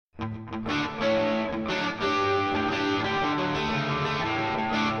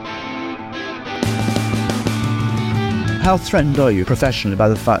How threatened are you professionally by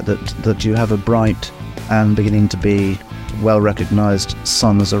the fact that you have a bright and beginning to be well-recognised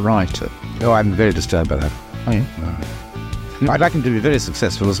son as a writer? Oh, I'm very disturbed by that. Are you? No, I'd like him to be very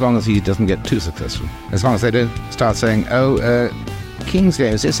successful as long as he doesn't get too successful. As long as they don't start saying, Kingsley,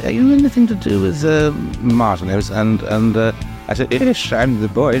 are you anything to do with Martin? And I said, ish, I'm the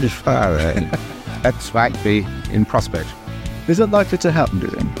boyish father. That might be in prospect. Is that likely to happen, do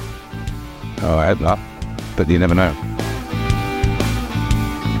you think? Oh, I hope not, but you never know.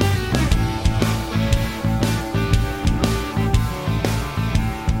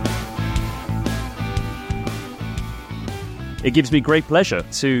 It gives me great pleasure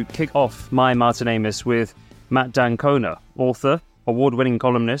to kick off my Martin Amis with Matt d'Ancona, author, award-winning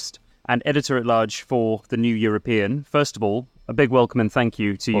columnist, and editor-at-large for The New European. First of all, a big welcome and thank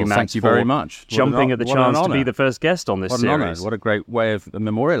you to you, Matt, thank you very much. Jumping at the chance to be the first guest on this series. What an honour. What a great way of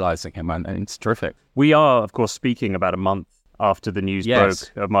memorialising him, and it's terrific. We are, of course, speaking about a month after the news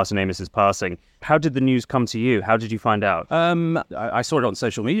broke of Martin Amis's passing. How did the news come to you? How did you find out? I saw it on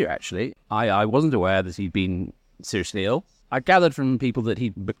social media, actually. I wasn't aware that he'd been seriously ill. I gathered from people that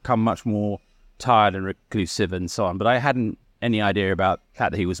he'd become much more tired and reclusive and so on, but I hadn't any idea about the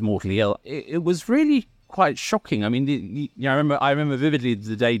fact that he was mortally ill. It was really quite shocking. I mean, I remember vividly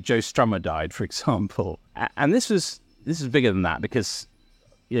the day Joe Strummer died, for example. And this was bigger than that because,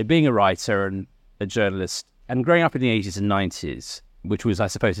 being a writer and a journalist and growing up in the 80s and 90s, which was, I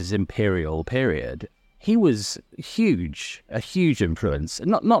suppose, his imperial period, he was a huge influence.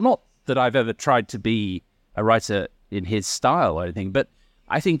 Not that I've ever tried to be a writer in his style or anything, but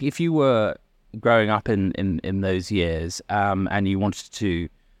I think if you were growing up in those years and you wanted to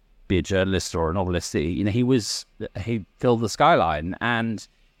be a journalist or a novelist, he filled the skyline, and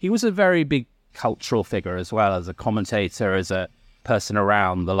he was a very big cultural figure as well, as a commentator, as a person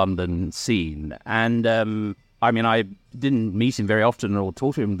around the London scene. And I didn't meet him very often or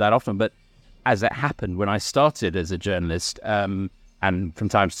talk to him that often, but as it happened, when I started as a journalist, and from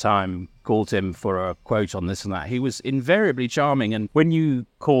time to time called him for a quote on this and that, he was invariably charming. And when you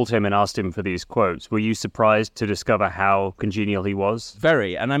called him and asked him for these quotes, were you surprised to discover how congenial he was?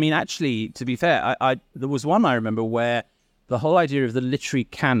 Very. And I mean, actually, to be fair, there was one I remember where the whole idea of the literary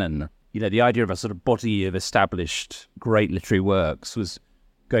canon, the idea of a sort of body of established great literary works, was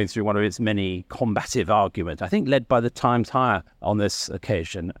going through one of its many combative arguments, I think led by the Times Higher on this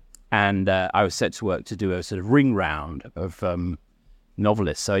occasion. And I was set to work to do a sort of ring round of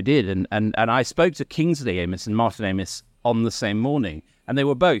novelists. So I did. And I spoke to Kingsley Amis and Martin Amis on the same morning, and they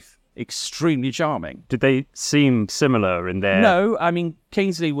were both extremely charming. Did they seem similar in their... No, I mean,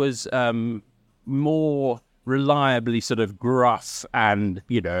 Kingsley was more reliably sort of gruff and,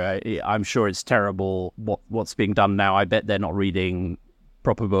 I'm sure it's terrible what's being done now. I bet they're not reading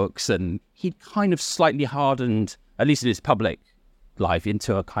proper books. And he'd kind of slightly hardened, at least in his public life,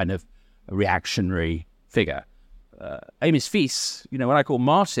 into a kind of reactionary figure. Amis Fils, when I call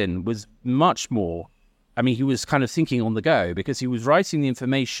Martin, was much more... I mean, he was kind of thinking on the go because he was writing the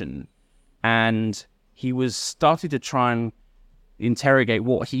information and he was starting to try and interrogate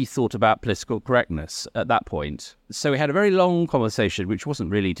what he thought about political correctness at that point. So we had a very long conversation, which wasn't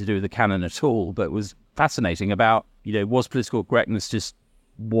really to do with the canon at all, but was fascinating about, was political correctness just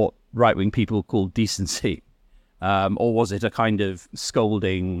what right-wing people call decency? Or was it a kind of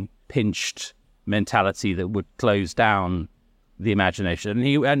scolding, pinched mentality that would close down the imagination?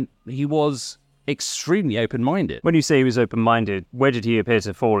 And he was extremely open-minded. When you say he was open-minded, where did he appear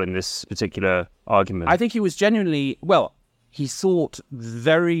to fall in this particular argument? I think he was genuinely, he thought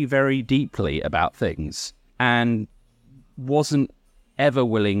very, very deeply about things and wasn't ever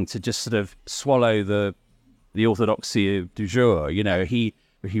willing to just sort of swallow the orthodoxy of du jour.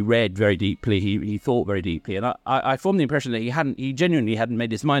 He read very deeply, he thought very deeply, and I formed the impression that he genuinely hadn't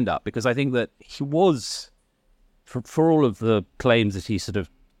made his mind up, because I think that he was, for all of the claims that he sort of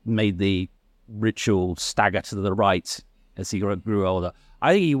made the ritual stagger to the right as he grew older,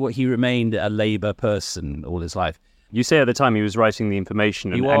 I think he remained a Labour person all his life. You say at the time he was writing the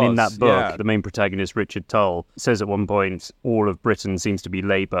information, and in that book, the main protagonist, Richard Tull, says at one point, all of Britain seems to be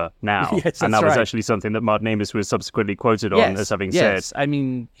Labour now. Yes, and that right. was actually something that Martin Amis was subsequently quoted on as having said. I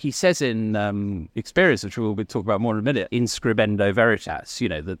mean, he says in Experience, which we'll talk about more in a minute, in Scribendo Veritas,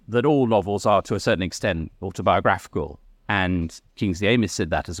 that all novels are to a certain extent autobiographical. And Kingsley Amis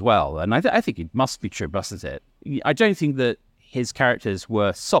said that as well. And I think it must be true, mustn't it? I don't think that his characters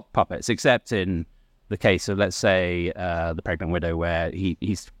were sock puppets, except in the case of, let's say, The Pregnant Widow, where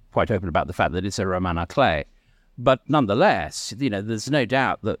he's quite open about the fact that it's a roman à clef. But nonetheless, there's no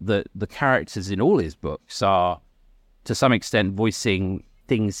doubt that the characters in all his books are, to some extent, voicing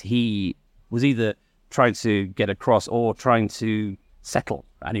things he was either trying to get across or trying to settle.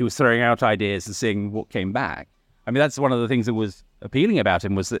 And he was throwing out ideas and seeing what came back. I mean, that's one of the things that was appealing about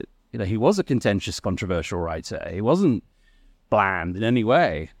him, was that, he was a contentious, controversial writer. He wasn't bland in any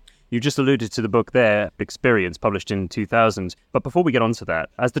way. You just alluded to the book there, Experience, published in 2000. But before we get on to that,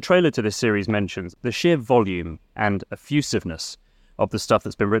 as the trailer to this series mentions, the sheer volume and effusiveness of the stuff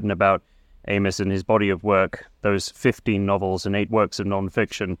that's been written about Amos and his body of work, those 15 novels and 8 works of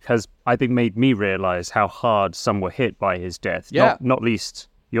non-fiction, has, I think, made me realise how hard some were hit by his death, Yeah. not least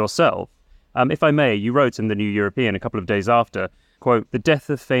yourself. If I may, you wrote in the New European a couple of days after, quote, "The death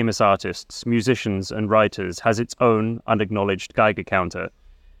of famous artists, musicians and writers has its own unacknowledged Geiger counter.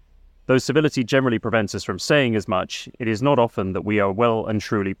 Though civility generally prevents us from saying as much, it is not often that we are well and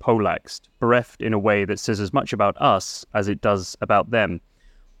truly poleaxed, bereft in a way that says as much about us as it does about them."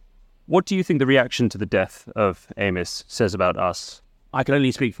 What do you think the reaction to the death of Amos says about us? I can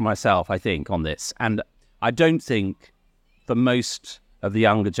only speak for myself, I think, on this. And I don't think for most of the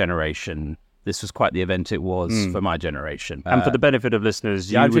younger generation, this was quite the event it was for my generation. And for the benefit of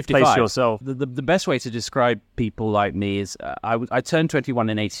listeners, you I'm would 55. place yourself... The best way to describe people like me is I turned 21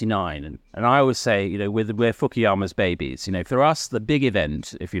 in 89, and I always say, we're Fukuyama's babies. For us, the big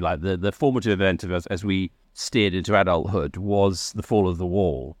event, if you like, the formative event of us as we steered into adulthood was the fall of the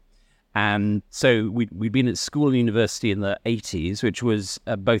wall. And so we'd been at school and university in the 80s, which was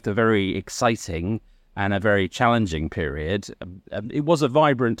both a very exciting and a very challenging period. It was a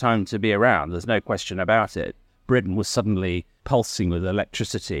vibrant time to be around. There's no question about it. Britain was suddenly pulsing with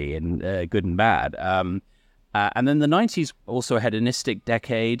electricity, and good and bad. And then the 90s, also a hedonistic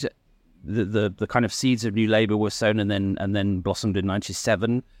decade. The kind of seeds of New Labour were sown and then blossomed in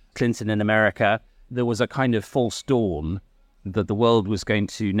 97. Clinton in America. There was a kind of false dawn that the world was going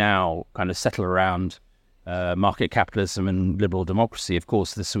to now kind of settle around market capitalism and liberal democracy. Of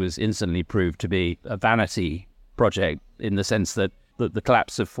course, this was instantly proved to be a vanity project, in the sense that the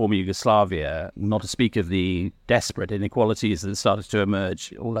collapse of former Yugoslavia, not to speak of the desperate inequalities that started to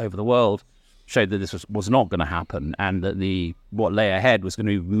emerge all over the world, showed that this was not going to happen, and that what lay ahead was going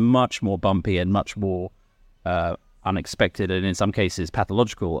to be much more bumpy and much more unexpected, and in some cases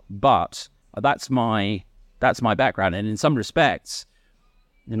pathological. But that's my background, and in some respects,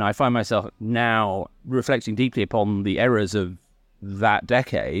 I find myself now reflecting deeply upon the errors of that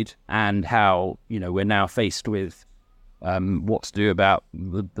decade, and how we're now faced with what to do about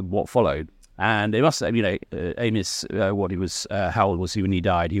what followed. And it must say, Amos, how old was he when he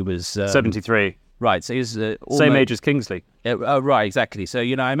died? He was 73. Right, so he was Same age as Kingsley. Right, exactly. So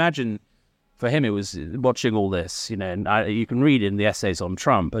I imagine for him it was watching all this, and you can read in the essays on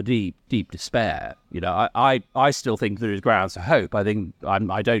Trump a deep, deep despair. I still think there is grounds for hope. I think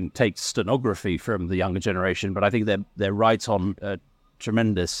I don't take stenography from the younger generation, but I think they're right on a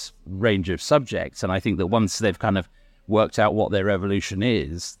tremendous range of subjects, and I think that once they've kind of worked out what their revolution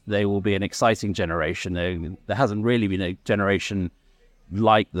is, they will be an exciting generation. There hasn't really been a generation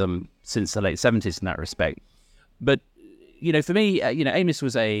like them since the late 70s in that respect. But for me, Amos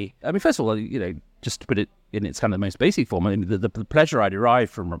was first of all, just to put it in its kind of most basic form, the pleasure I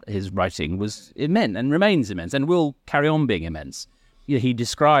derived from his writing was immense and remains immense and will carry on being immense. He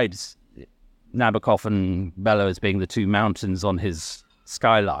describes Nabokov and Bellow as being the two mountains on his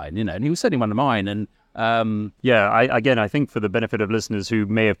skyline, and he was certainly one of mine. And I think for the benefit of listeners who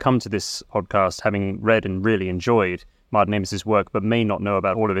may have come to this podcast having read and really enjoyed Martin Amos's work, but may not know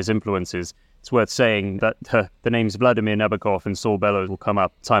about all of his influences, it's worth saying that the names Vladimir Nabokov and Saul Bellow will come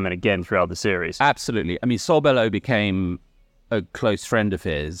up time and again throughout the series. Absolutely. I mean, Saul Bellow became a close friend of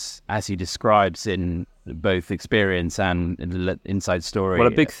his, as he describes in both Experience and Inside Story. Well,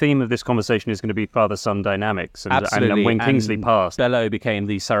 a big theme of this conversation is going to be father-son dynamics. And when Kingsley passed, Bellow became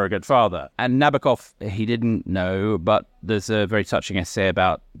the surrogate father. And Nabokov, he didn't know, but there's a very touching essay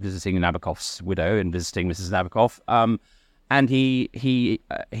about visiting Nabokov's widow and visiting Mrs. Nabokov. And he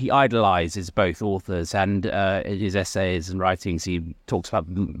idolizes both authors, and in his essays and writings, he talks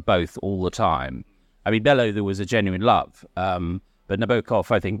about them both all the time. I mean, Bellow, there was a genuine love, but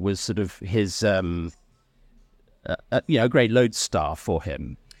Nabokov, I think, was sort of his, a great lodestar for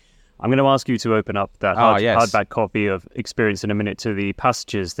him. I'm going to ask you to open up that yes. hardback copy of Experience in a minute to the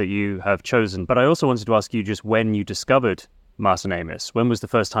passages that you have chosen. But I also wanted to ask you just when you discovered Martin Amos. When was the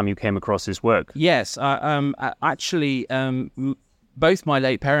first time you came across his work? Yes, actually, both my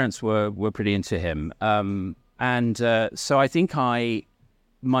late parents were pretty into him, and so I think the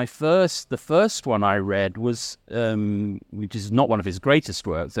first one I read was, which is not one of his greatest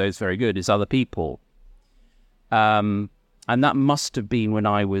works, though it's very good, is Other People, and that must have been when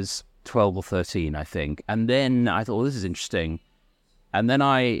I was 12 or 13, I think. And then I thought, well, this is interesting. And then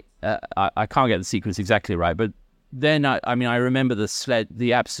I can't get the sequence exactly right, but then I remember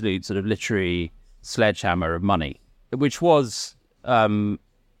the absolute sort of literary sledgehammer of Money, which was, and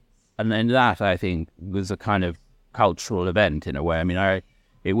then that I think was a kind of cultural event in a way. I mean,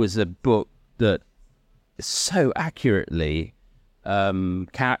 it was a book that so accurately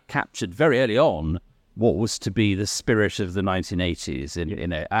captured very early on what was to be the spirit of the 1980s,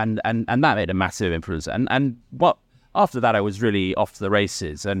 and that made a massive influence. And what after that, I was really off to the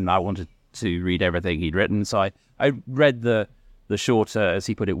races, and I wanted to read everything he'd written. So I read the shorter, as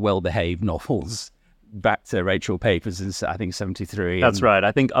he put it, well-behaved novels back to Rachel Papers in, I think, 73. That's right.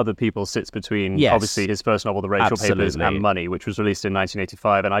 I think Other People sits between, obviously, his first novel, The Rachel Papers, and Money, which was released in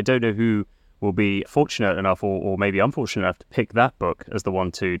 1985. And I don't know who will be fortunate enough or maybe unfortunate enough to pick that book as the one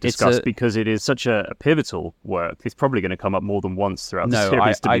to discuss, because it is such a pivotal work. It's probably going to come up more than once throughout the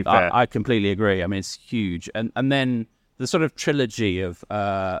series, to be fair. I completely agree. I mean, it's huge. And then the sort of trilogy of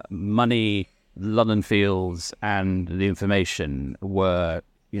Money, London Fields, and The Information were,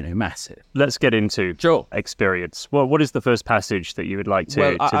 massive. Let's get into Experience. Well, what is the first passage that you would like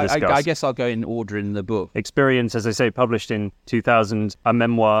to discuss? I guess I'll go in order in the book. Experience, as I say, published in 2000, a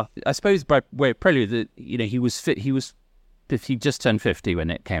memoir. I suppose by way of prelude that he just turned 50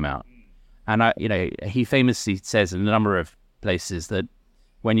 when it came out, and he famously says in a number of places that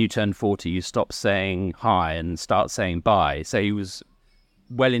when you turn 40, you stop saying hi and start saying bye. So he was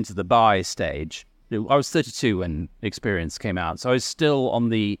well into the bye stage. I was 32 when Experience came out, so I was still on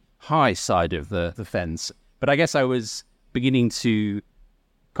the high side of the fence. But I guess I was beginning to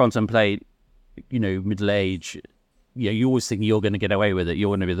contemplate, middle age. You always think you're going to get away with it. You're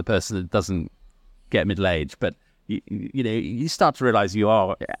going to be the person that doesn't get middle age. But, you start to realize you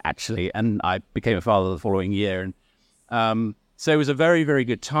are actually. And I became a father the following year. And so it was a very, very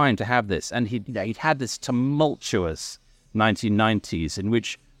good time to have this. And he'd had this tumultuous 1990s in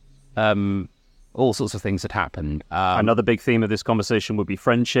which all sorts of things had happened. Another big theme of this conversation would be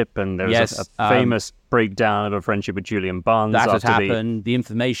friendship, and there was a famous breakdown of a friendship with Julian Barnes. That had happened. The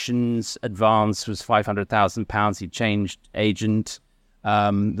Information's advance was £500,000. He changed agent.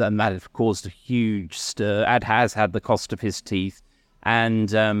 And that had caused a huge stir. Has had the cost of his teeth.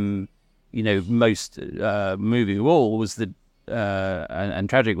 And, most moving of all was and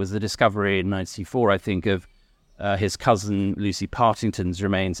tragic was the discovery in 94, I think, of his cousin Lucy Partington's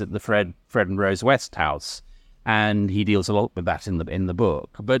remains at the Fred and Rose West house, and he deals a lot with that in the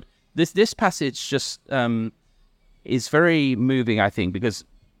book. But this passage just is very moving, I think, because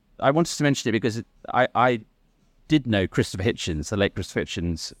I wanted to mention it because I did know Christopher Hitchens, the late Christopher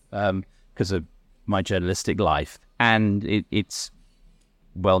Hitchens, because of my journalistic life, and it's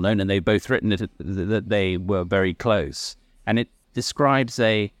well known, and they've both written it that they were very close, and it describes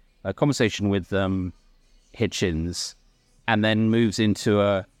a conversation with Hitchens, and then moves into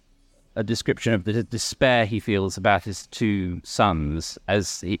a description of the despair he feels about his two sons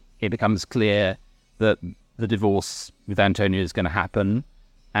as it becomes clear that the divorce with Antonia is going to happen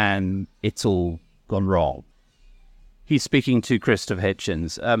and it's all gone wrong. He's speaking to Christopher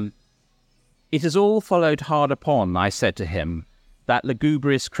Hitchens. It has all followed hard upon, I said to him, that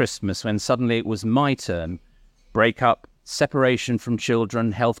lugubrious Christmas when suddenly it was my turn. Breakup, separation from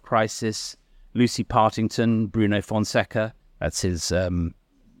children, health crisis, Lucy Partington, Bruno Fonseca, that's his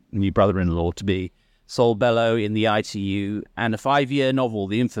new brother-in-law to be, Sol Bello in the ITU, and a 5-year novel,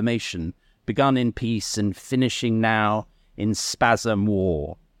 The Information, begun in peace and finishing now in spasm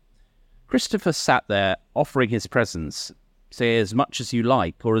war. Christopher sat there, offering his presence. Say as much as you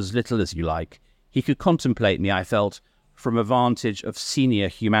like, or as little as you like. He could contemplate me, I felt, from a vantage of senior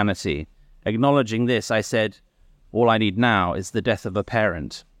humanity. Acknowledging this, I said, all I need now is the death of a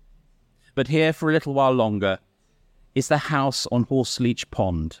parent. But here, for a little while longer, is the house on Horseleach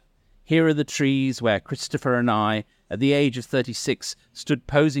Pond. Here are the trees where Christopher and I, at the age of 36, stood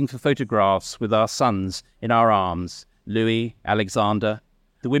posing for photographs with our sons in our arms, Louis, Alexander.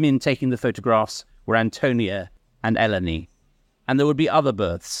 The women taking the photographs were Antonia and Eleni. And there would be other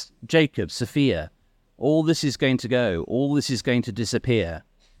births, Jacob, Sophia. All this is going to go. All this is going to disappear.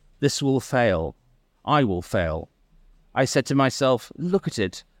 This will fail. I will fail. I said to myself, look at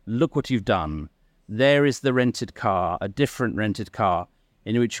it. Look what you've done. There is the rented car, a different rented car,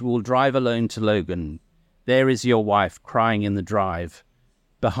 in which you will drive alone to Logan. There is your wife crying in the drive.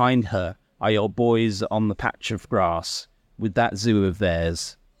 Behind her are your boys on the patch of grass, with that zoo of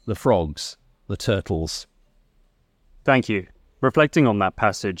theirs, the frogs, the turtles. Thank you. Reflecting on that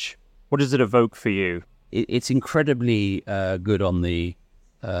passage, what does it evoke for you? It's incredibly good on the...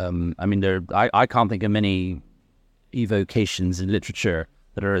 I can't think of many evocations in literature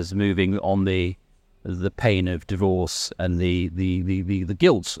that are as moving on the the pain of divorce and the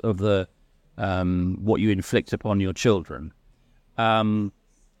guilt of the what you inflict upon your children.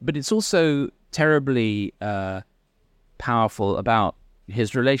 But it's also terribly powerful about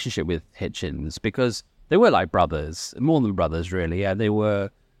his relationship with Hitchens, because they were like brothers, more than brothers, really. Yeah, they were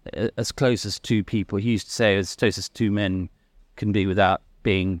as close as two people. He used to say, as close as two men can be without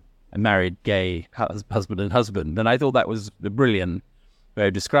being a married gay husband and husband. And I thought that was a brilliant way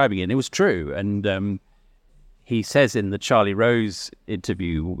of describing it. And it was true. And he says in the Charlie Rose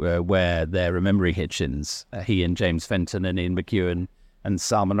interview where they're remembering Hitchens, he and James Fenton and Ian McEwan and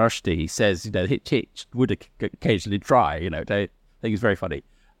Salman Rushdie, he says, Hitch would occasionally try, I think it's very funny.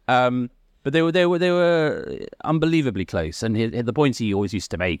 But they were unbelievably close. And the points he always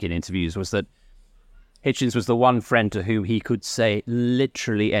used to make in interviews was that Hitchens was the one friend to whom he could say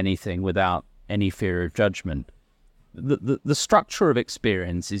literally anything without any fear of judgment. The structure of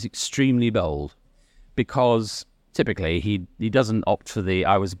Experience is extremely bold, because typically he doesn't opt for the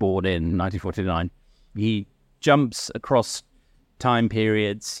I was born in 1949. He jumps across time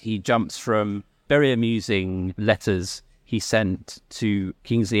periods. He jumps from very amusing letters he sent to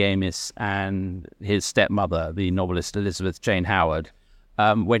Kingsley Amis and his stepmother, the novelist Elizabeth Jane Howard,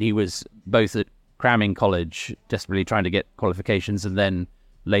 when he was both at cramming college, desperately trying to get qualifications, and then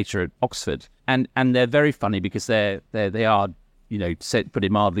later at Oxford. And they're very funny because they are, put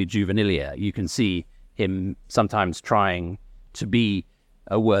it mildly, juvenilia. You can see him sometimes trying to be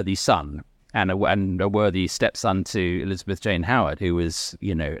a worthy son and a worthy stepson to Elizabeth Jane Howard, who was,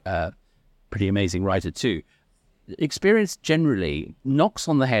 a pretty amazing writer too. Experience generally knocks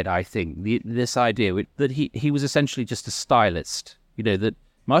on the head, I think, this idea that he was essentially just a stylist, that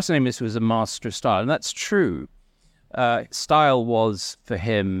Martin Amis was a master of style, and that's true. Style was, for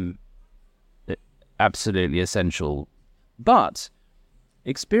him, absolutely essential. But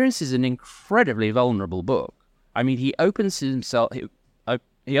Experience is an incredibly vulnerable book. I mean, he opens himself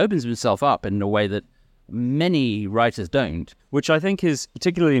up in a way that many writers don't. Which I think is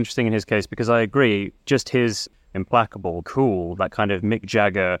particularly interesting in his case, because I agree, just his implacable, cool, that kind of Mick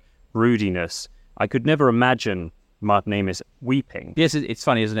Jagger broodiness. I could never imagine Martin Amis weeping. Yes, it's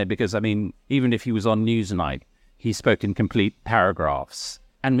funny, isn't it? Because, even if he was on Newsnight, he spoke in complete paragraphs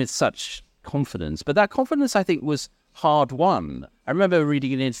and with such confidence. But that confidence, I think, was hard won. I remember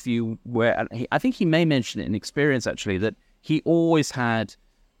reading an interview where I think he may mention it in Experience, actually, that he always had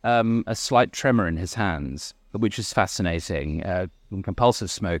a slight tremor in his hands, which is fascinating, a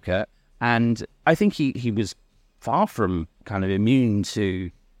compulsive smoker. And I think he was far from kind of immune to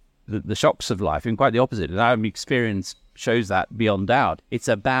the shocks of life, and quite the opposite. And our Experience shows that beyond doubt. It's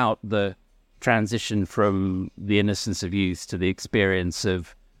about the transition from the innocence of youth to the experience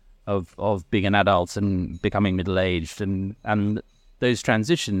of being an adult and becoming middle-aged, and those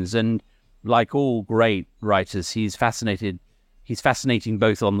transitions. And like all great writers, he's fascinating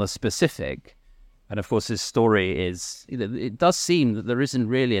both on the specific, and of course his story is, it does seem that there isn't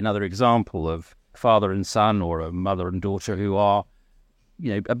really another example of father and son or a mother and daughter who are,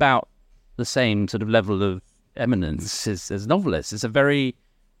 about the same sort of level of eminence as novelists. It's a very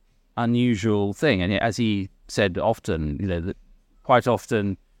unusual thing. And as he said often, that quite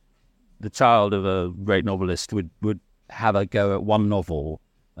often the child of a great novelist would have a go at one novel,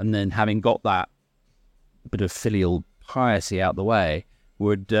 and then having got that bit of filial piety out the way,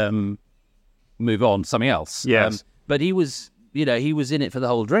 would move on to something else. Yes. But he was, he was in it for the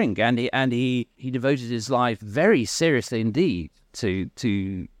whole drink, and he devoted his life very seriously indeed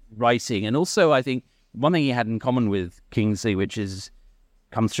to writing. And also, I think one thing he had in common with Kingsley, which is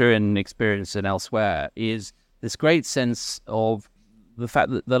comes through in Experience and elsewhere, is this great sense of the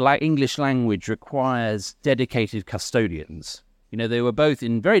fact that the English language requires dedicated custodians. They were both,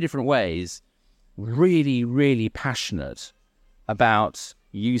 in very different ways, really, really passionate about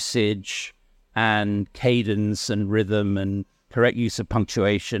usage and cadence and rhythm and correct use of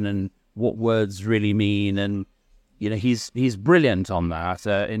punctuation and what words really mean. And he's brilliant on that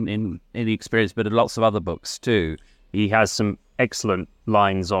in the Experience, but in lots of other books too. He has some excellent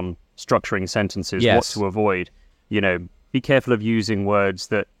lines on structuring sentences, yes. What to avoid. Be careful of using words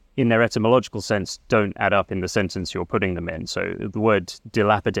that, in their etymological sense, don't add up in the sentence you're putting them in. So the word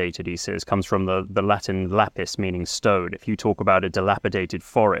dilapidated, he says, comes from the Latin lapis, meaning stone. If you talk about a dilapidated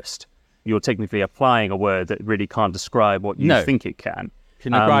forest, you're technically applying a word that really can't describe what you think it can.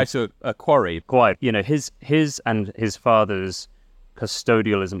 Can apply to a quarry. Quite. His and his father's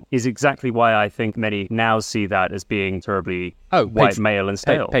custodialism is exactly why I think many now see that as being terribly white male and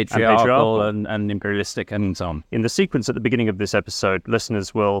stale. Patriarchal and imperialistic and so on. In the sequence at the beginning of this episode,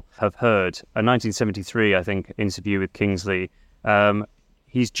 listeners will have heard a 1973, I think, interview with Kingsley.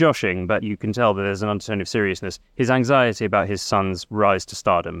 he's joshing, but you can tell that there's an undertone of seriousness. His anxiety about his son's rise to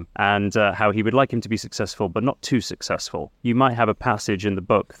stardom and how he would like him to be successful, but not too successful. You might have a passage in the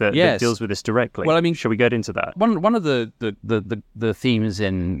book that deals with this directly. Well, I mean, shall we get into that? One of the themes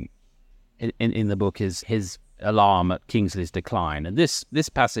in the book is his alarm at Kingsley's decline, and this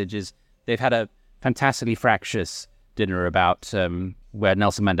passage is they've had a fantastically fractious dinner about where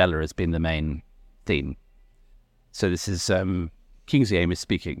Nelson Mandela has been the main theme. So this is Kingsley Amis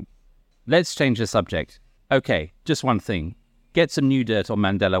speaking. Let's change the subject. Okay, just one thing. Get some new dirt on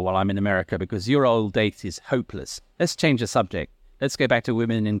Mandela while I'm in America because your old date is hopeless. Let's change the subject. Let's go back to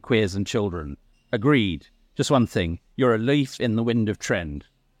women and queers and children. Agreed. Just one thing. You're a leaf in the wind of trend.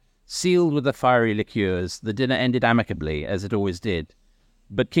 Sealed with the fiery liqueurs, the dinner ended amicably, as it always did.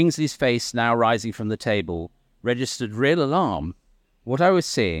 But Kingsley's face, now rising from the table, registered real alarm. What I was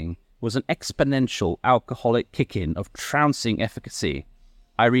seeing was an exponential alcoholic kick-in of trouncing efficacy.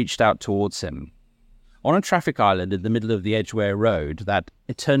 I reached out towards him. On a traffic island in the middle of the Edgware Road, that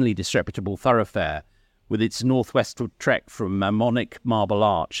eternally disreputable thoroughfare, with its northwestward trek from Mammonic Marble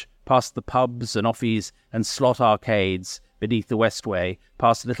Arch, past the pubs and offies and slot arcades beneath the Westway,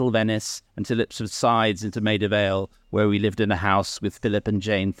 past Little Venice, until it subsides into Maida Vale, where we lived in a house with Philip and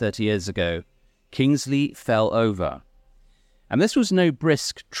Jane 30 years ago, Kingsley fell over. And this was no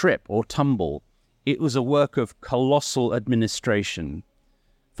brisk trip or tumble. It was a work of colossal administration.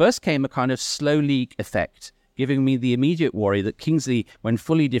 First came a kind of slow leak effect, giving me the immediate worry that Kingsley, when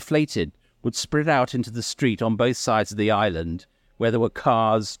fully deflated, would spread out into the street on both sides of the island, where there were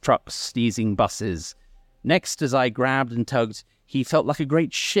cars, trucks, sneezing buses. Next, as I grabbed and tugged, he felt like a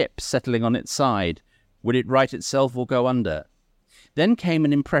great ship settling on its side. Would it right itself or go under? Then came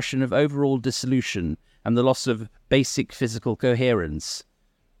an impression of overall dissolution and the loss of basic physical coherence.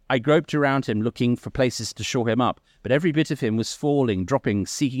 I groped around him looking for places to shore him up, but every bit of him was falling, dropping,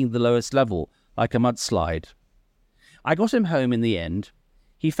 seeking the lowest level, like a mudslide. I got him home in the end.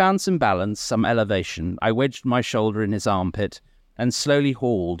 He found some balance, some elevation. I wedged my shoulder in his armpit and slowly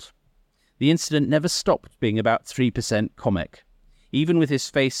hauled. The incident never stopped being about 3% comic, even with his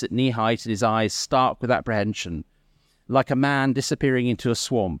face at knee height and his eyes stark with apprehension. Like a man disappearing into a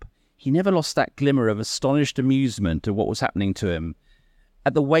swamp, he never lost that glimmer of astonished amusement at what was happening to him,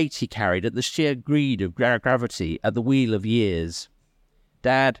 at the weight he carried, at the sheer greed of gravity, at the wheel of years.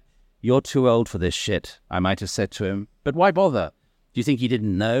 "Dad, you're too old for this shit," I might have said to him. But why bother? Do you think he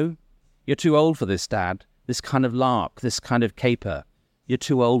didn't know? You're too old for this, Dad. This kind of lark, this kind of caper. You're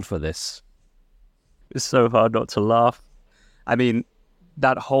too old for this. It's so hard not to laugh. I mean,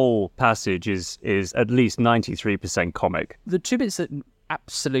 that whole passage is at least 93% comic. The two bits that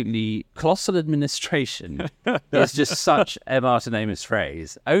absolutely colossal administration is just such a Martin Amis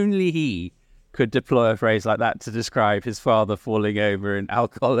phrase. Only he could deploy a phrase like that to describe his father falling over in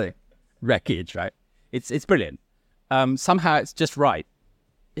alcoholic wreckage, right? It's brilliant. Somehow it's just right.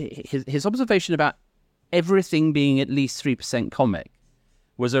 His observation about everything being at least 3% comic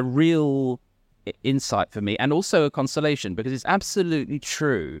was a real insight for me, and also a consolation, because it's absolutely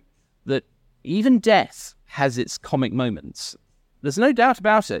true that even death has its comic moments. There's no doubt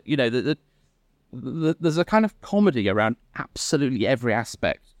about it. You know, that there's a kind of comedy around absolutely every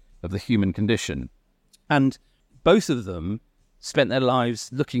aspect of the human condition. And both of them spent their lives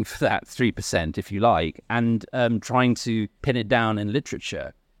looking for that 3%, if you like, and trying to pin it down in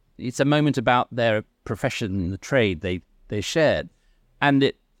literature. It's a moment about their profession, the trade they shared. And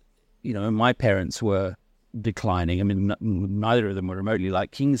it, you know, my parents were declining. I mean, neither of them were remotely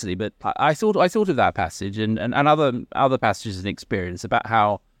like Kingsley, but I thought of that passage and other passages in experience about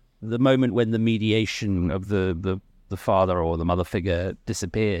how the moment when the mediation of the father or the mother figure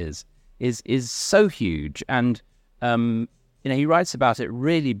disappears is so huge. And he writes about it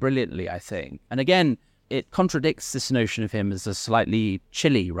really brilliantly, I think. And again, it contradicts this notion of him as a slightly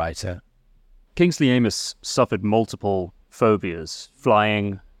chilly writer. Kingsley Amis suffered multiple phobias: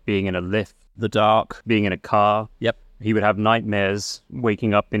 flying, being in a lift, the dark, being in a car. Yep. He would have nightmares,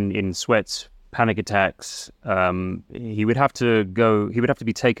 waking up in sweats, panic attacks. He would have to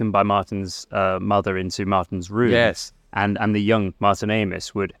be taken by Martin's mother into Martin's room. Yes. And the young Martin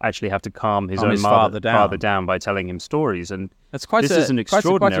Amis would actually have to calm his father down by telling him stories. And that's quite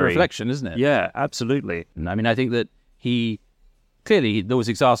a reflection, isn't it? Yeah, absolutely. And I mean, I think that there was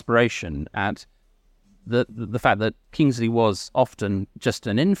exasperation at the fact that Kingsley was often just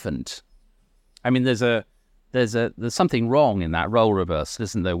an infant. I mean, there's something wrong in that role reversal,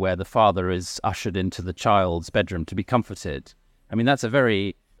 isn't there, where the father is ushered into the child's bedroom to be comforted. I mean, that's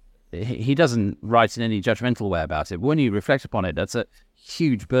he doesn't write in any judgmental way about it. But when you reflect upon it, that's a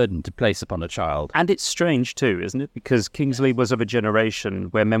huge burden to place upon a child. And it's strange too, isn't it? Because Kingsley was of a generation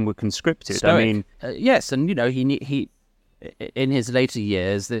where men were conscripted. Stoic. I mean, yes, and he in his later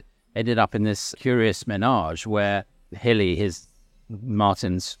years ended up in this curious menage where Hilly,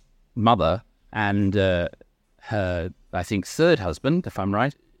 Martin's mother, and her, I think, third husband, if I'm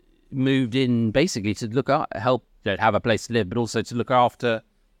right, moved in basically to help have a place to live, but also to look after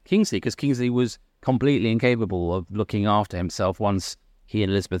Kingsley, because Kingsley was completely incapable of looking after himself once he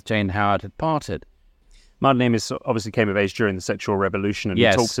and Elizabeth Jane Howard had parted. Martin Amis obviously came of age during the sexual revolution, and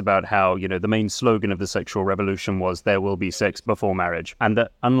yes. He talks about how, the main slogan of the sexual revolution was there will be sex before marriage. And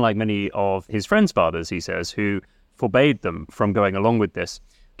that unlike many of his friends' fathers, he says, who forbade them from going along with this,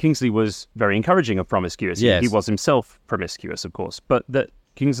 Kingsley was very encouraging of promiscuity. Yes. He was himself promiscuous, of course, but that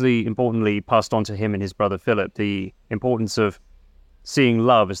Kingsley importantly passed on to him and his brother Philip the importance of seeing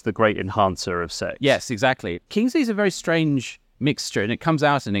love as the great enhancer of sex. Yes, exactly. Kingsley's a very strange mixture, and it comes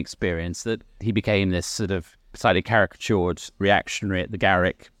out in experience that he became this sort of slightly caricatured reactionary at the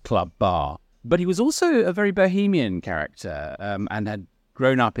Garrick Club bar. But he was also a very bohemian character, and had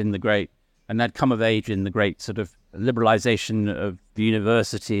grown up in the great, and had come of age in the great sort of liberalization of the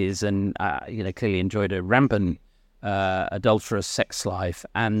universities, and clearly enjoyed a rampant adulterous sex life,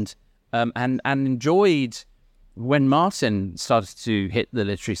 and enjoyed, when Martin started to hit the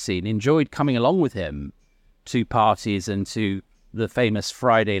literary scene, enjoyed coming along with him to parties and to the famous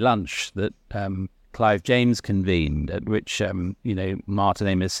Friday lunch that Clive James convened, at which Martin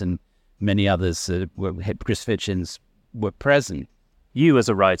Amis and many others, Chris Hitchens, were present. You, as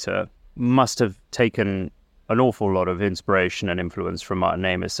a writer, must have taken an awful lot of inspiration and influence from Martin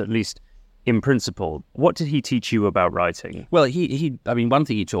Amis, at least in principle. What did he teach you about writing? Well, one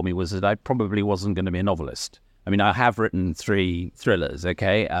thing he taught me was that I probably wasn't going to be a novelist. I mean, I have written 3 thrillers,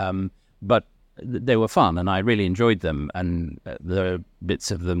 okay, but they were fun, and I really enjoyed them, and there are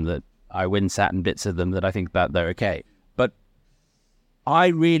bits of them that I wince at and bits of them that I think that they're okay. But I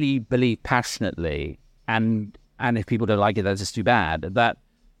really believe passionately, and if people don't like it, that's just too bad, that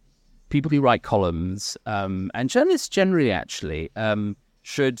people who write columns, and journalists generally actually,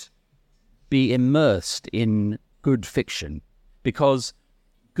 should be immersed in good fiction, because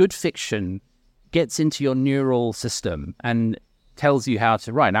good fiction gets into your neural system and tells you how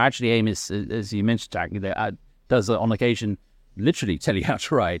to write. Now, actually, Amis, as you mentioned, Jack, does on occasion literally tell you how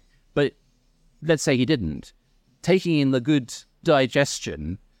to write. But let's say he didn't. Taking in the good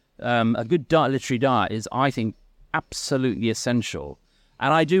digestion, a good literary diet is, I think, absolutely essential.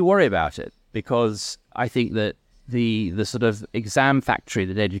 And I do worry about it, because I think that the sort of exam factory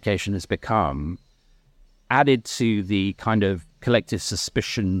that education has become, added to the kind of collective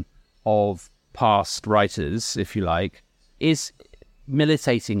suspicion of past writers, if you like, is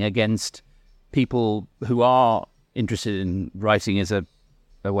militating against people who are interested in writing as a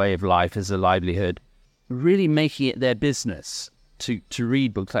way of life, as a livelihood, really making it their business to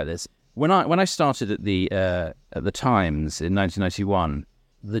read books like this. When I started at the Times in 1991,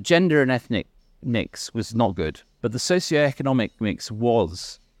 the gender and ethnic mix was not good, but the socioeconomic mix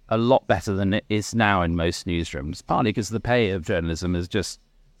was a lot better than it is now in most newsrooms, partly because the pay of journalism has just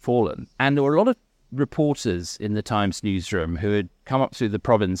fallen. And there were a lot of reporters in the Times newsroom who had come up through the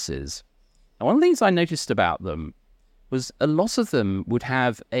provinces. And one of the things I noticed about them was a lot of them would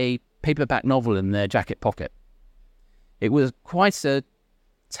have a paperback novel in their jacket pocket. It was quite a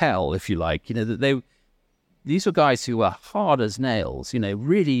tell, if you like, that these were guys who were hard as nails,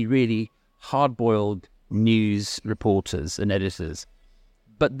 really, really hard-boiled news reporters and editors.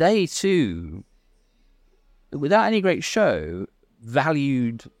 But they too, without any great show,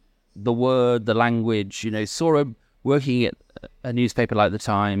 valued the word, the language, saw working at a newspaper like the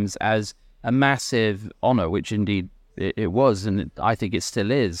Times as a massive honour, which indeed it was, and I think it still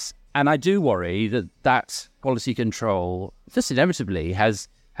is. And I do worry that quality control just inevitably has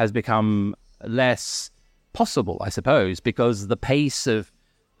become less possible, I suppose, because the pace of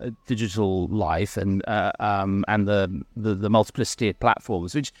digital life and the multiplicity of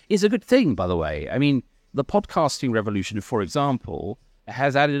platforms, which is a good thing, by the way. I mean, the podcasting revolution, for example,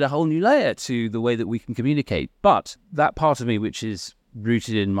 has added a whole new layer to the way that we can communicate. But that part of me, which is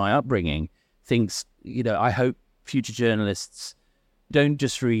rooted in my upbringing, thinks, I hope future journalists don't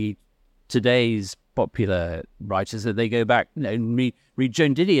just read today's popular writers, that they go back, read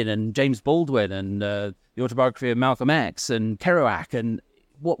Joan Didion and James Baldwin and the autobiography of Malcolm X and Kerouac. And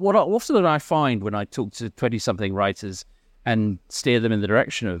what often I find when I talk to 20-something writers and steer them in the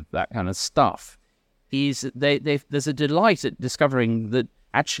direction of that kind of stuff is there's a delight at discovering that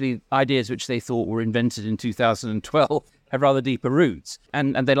actually ideas which they thought were invented in 2012 have rather deeper roots,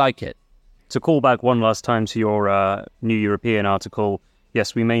 and they like it. To call back one last time to your New European article,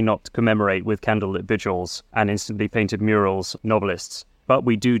 Yes, we may not commemorate with candlelit vigils and instantly painted murals novelists, but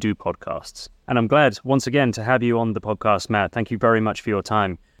we do podcasts. And I'm glad, once again, to have you on the podcast, Matt. Thank you very much for your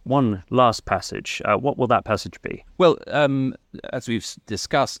time. One last passage. What will that passage be? Well, as we've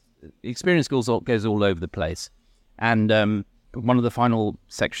discussed, experience goes all over the place. And one of the final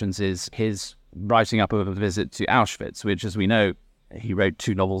sections is his writing up of a visit to Auschwitz, which, as we know, he wrote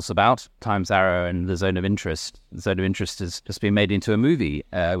 2 novels about, Time's Arrow and The Zone of Interest. The Zone of Interest has just been made into a movie,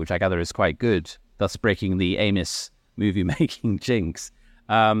 which I gather is quite good, thus breaking the Amos movie-making jinx.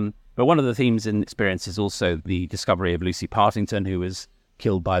 But one of the themes in Experience is also the discovery of Lucy Partington, who was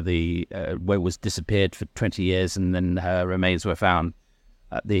killed by was disappeared for 20 years, and then her remains were found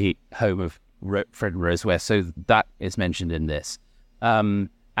at the home of Fred and Rose West. So that is mentioned in this.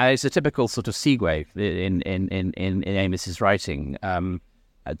 And it's a typical sort of segue in Amos's writing,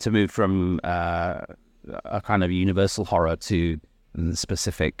 to move from a kind of universal horror to the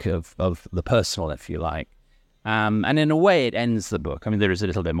specific of the personal, if you like. And in a way, it ends the book. I mean, there is a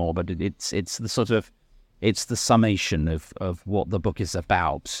little bit more, but it's the summation of what the book is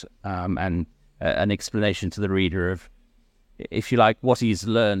about, and an explanation to the reader of, if you like, what he's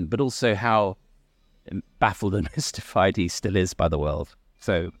learned, but also how baffled and mystified he still is by the world.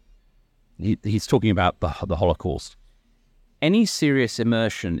 So he's talking about the Holocaust. Any serious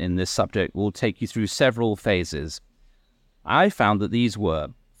immersion in this subject will take you through several phases. I found that these were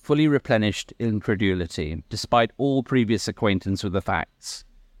fully replenished incredulity, despite all previous acquaintance with the facts,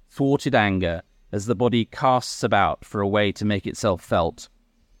 thwarted anger as the body casts about for a way to make itself felt,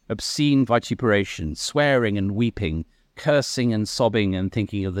 obscene vituperation, swearing and weeping, cursing and sobbing and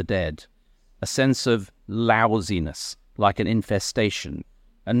thinking of the dead, a sense of lousiness like an infestation,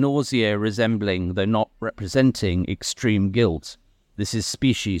 a nausea resembling, though not representing, extreme guilt. This is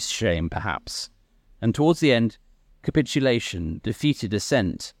species shame, perhaps. And towards the end, capitulation, defeated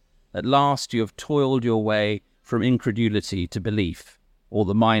assent. At last you have toiled your way from incredulity to belief, or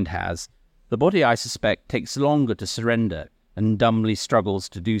the mind has. The body, I suspect, takes longer to surrender and dumbly struggles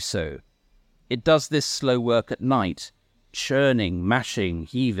to do so. It does this slow work at night, churning, mashing,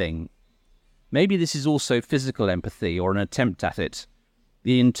 heaving. Maybe this is also physical empathy, or an attempt at it.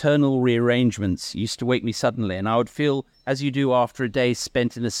 The internal rearrangements used to wake me suddenly, and I would feel as you do after a day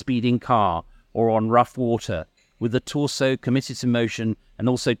spent in a speeding car or on rough water, with the torso committed to motion and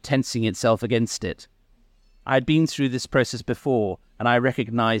also tensing itself against it. I had been through this process before, and I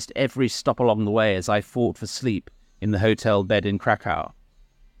recognized every stop along the way as I fought for sleep in the hotel bed in Krakow.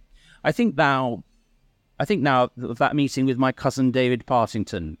 I think now of that meeting with my cousin David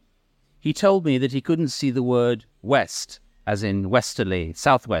Partington. He told me that he couldn't see the word West, as in westerly,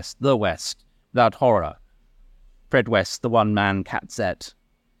 southwest, the West, without horror. Fred West, the one-man Catzette.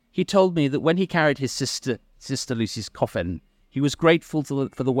 He told me that when he carried his sister Lucy's coffin, he was grateful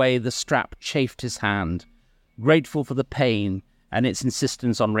for the way the strap chafed his hand, grateful for the pain and its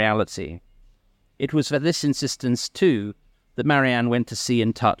insistence on reality. It was for this insistence, too, that Marianne went to see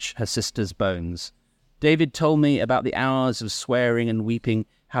and touch her sister's bones. David told me about the hours of swearing and weeping,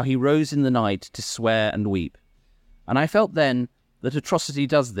 how he rose in the night to swear and weep. And I felt then that atrocity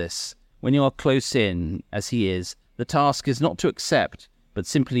does this. When you are close in, as he is, the task is not to accept, but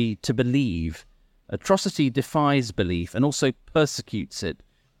simply to believe. Atrocity defies belief and also persecutes it,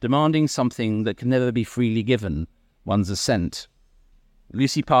 demanding something that can never be freely given, one's assent.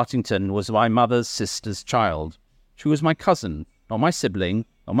 Lucy Partington was my mother's sister's child. She was my cousin, not my sibling,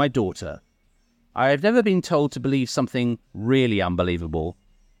 not my daughter. I have never been told to believe something really unbelievable,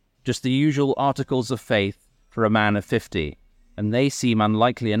 just the usual articles of faith for a man of 50, and they seem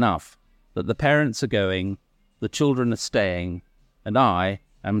unlikely enough, that the parents are going, the children are staying, and I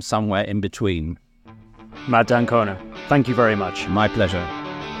am somewhere in between. Matt d'Ancona, thank you very much. My pleasure.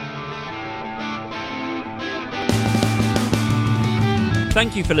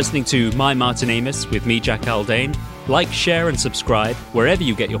 Thank you for listening to My Martin Amis with me, Jack Aldane. Like, share and subscribe wherever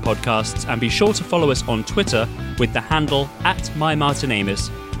you get your podcasts, and be sure to follow us on Twitter with the handle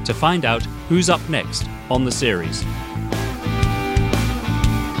 @MyMartinAmis to find out who's up next on the series.